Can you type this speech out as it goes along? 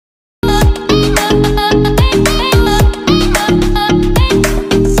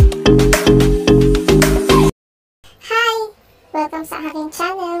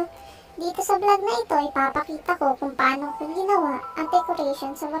ipapakita ko kung paano ko ginawa ang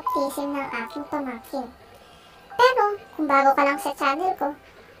decoration sa baptism ng aking pamangkin. Pero kung bago ka lang sa channel ko,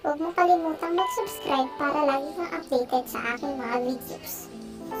 huwag mo kalimutang mag-subscribe para lagi kang updated sa aking mga videos.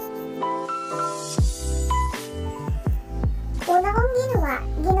 Una kong ginawa,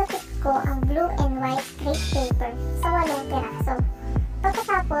 ginupit ko ang blue and white crepe paper sa 8 piraso.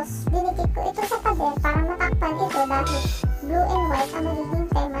 Pagkatapos, dinikit ko ito sa pader para matakpan ito dahil blue and white ang magiging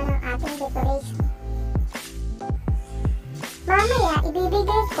tema ng ating decoration. Mamaya,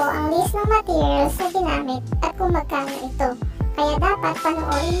 ibibigay ko ang list ng materials na ginamit at kung magkano ito, kaya dapat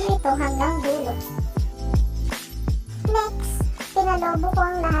panoorin mo ito hanggang dulo. Next, pinalobo ko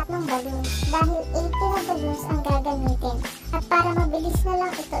ang lahat ng balloons dahil 80 na balloons ang gagamitin at para mabilis na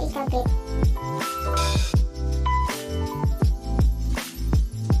lang ito ikabit.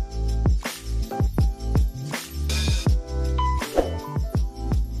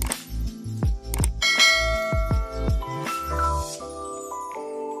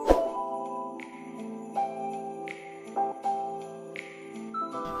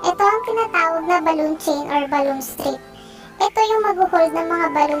 Ito ang tinatawag na balloon chain or balloon strip. Ito yung mag-hold ng mga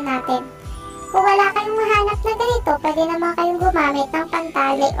balloon natin. Kung wala kayong mahanap na ganito, pwede naman kayong gumamit ng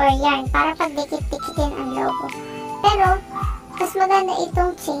pantali or yarn para pagdikit-dikitin ang logo. Pero, mas maganda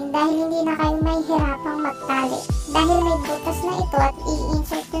itong chain dahil hindi na kayo mahihirapang magtali. Dahil may butas na ito at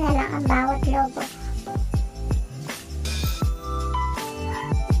i-insert nyo na lang ang bawat logo.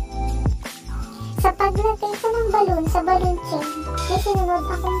 Sa paglagay ko ng balloon sa balloon chain, may sinunod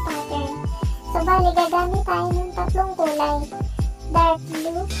akong pattern. So bali gagamit tayo ng 3 kulay, dark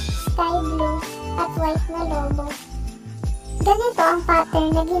blue, sky blue, at white na logo. Ganito ang pattern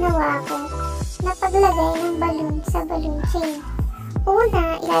na ginawa ko na paglagay ng balloon sa balloon chain.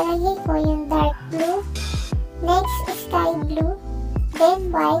 Una, ilalagay ko yung dark blue, next sky blue, then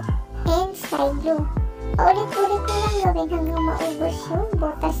white, and sky blue. Paulit-ulit nyo lang gawin hanggang maubos yung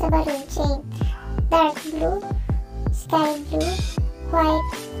butas sa balloon chain. Dark blue, sky blue, white,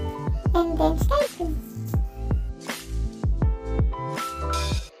 and then sky blue.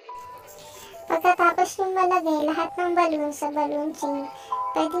 Pagkatapos yung malagay lahat ng balloon sa balloon chain,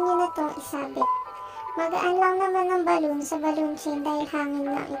 pwede nyo na itong isabit. Magaan lang naman ang balloon sa balloon chain dahil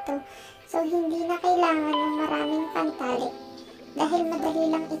hangin lang ito. So hindi na kailangan ng maraming pantali dahil madali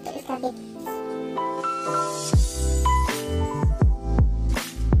lang ito ikabit.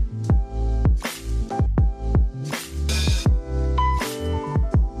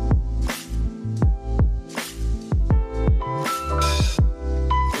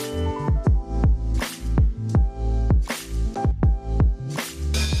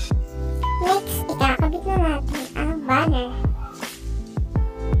 Ikakabit na natin ang banner.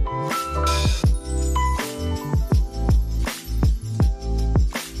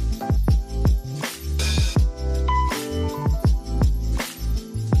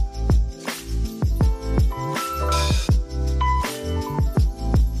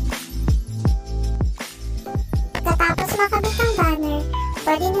 Pagkatapos makabit ang banner,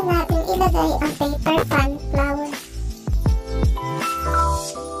 pwede na natin ilagay ang paper fan flower.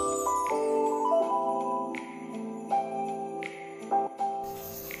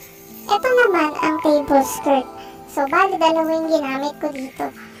 Ito naman ang table skirt. So, bali dalawa yung ginamit ko dito.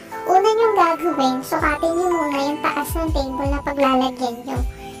 Una yung gagawin, sukatin nyo muna yung taas ng table na paglalagyan nyo.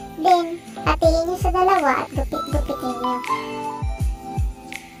 Then, hatiin nyo sa dalawa at gupit-gupitin nyo.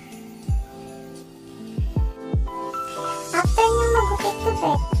 After nyo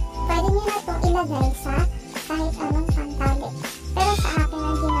magupit-gupit, pwede nyo na itong ilagay sa kahit anong pantali. Pero sa akin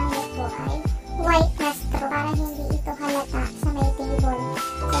ang ginamit ko ay white na straw para hindi ito halata sa may table.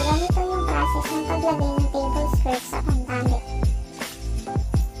 So, ganito yung process ng paglagay ng table skirt sa pantali.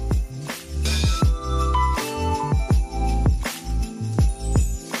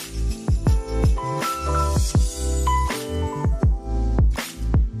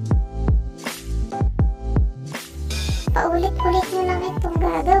 Paulit-ulit nyo lang itong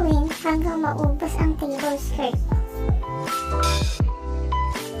gagawin hanggang maubos ang table skirt.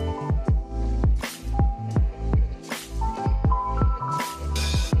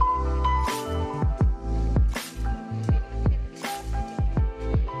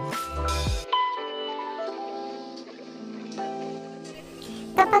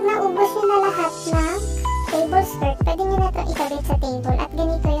 Kapag naubos nyo na lahat ng table skirt, pwede nyo na ito ikabit sa table at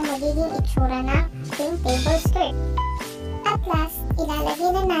ganito yung magiging itsura ng table skirt. At last, ilalagay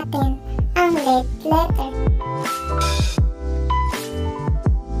na natin ang lead letter.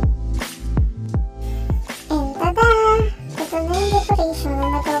 And tada! Ito na yung decoration na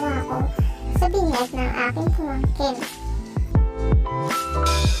nagawa ko sa binyag ng aking pamangkin.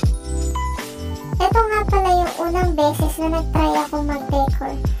 Ito unang beses na nag-try ako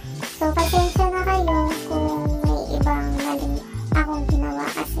mag-decor. So, pasensya na kayo kung may ibang maling akong ginawa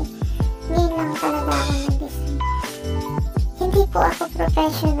kasi ngayon lang talaga ako nag-design. Hindi po ako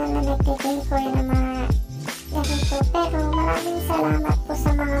professional na nag-decor na mga ganito, pero maraming salamat po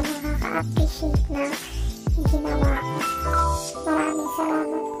sa mga makaka-appreciate na ginawa ko. Maraming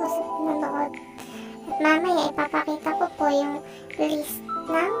salamat po sa panonood. At mamaya ipapakita ko po yung list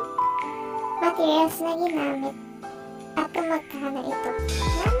ng materials na ginamit at kung magkano ito.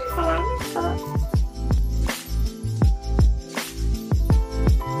 Maraming salamat po.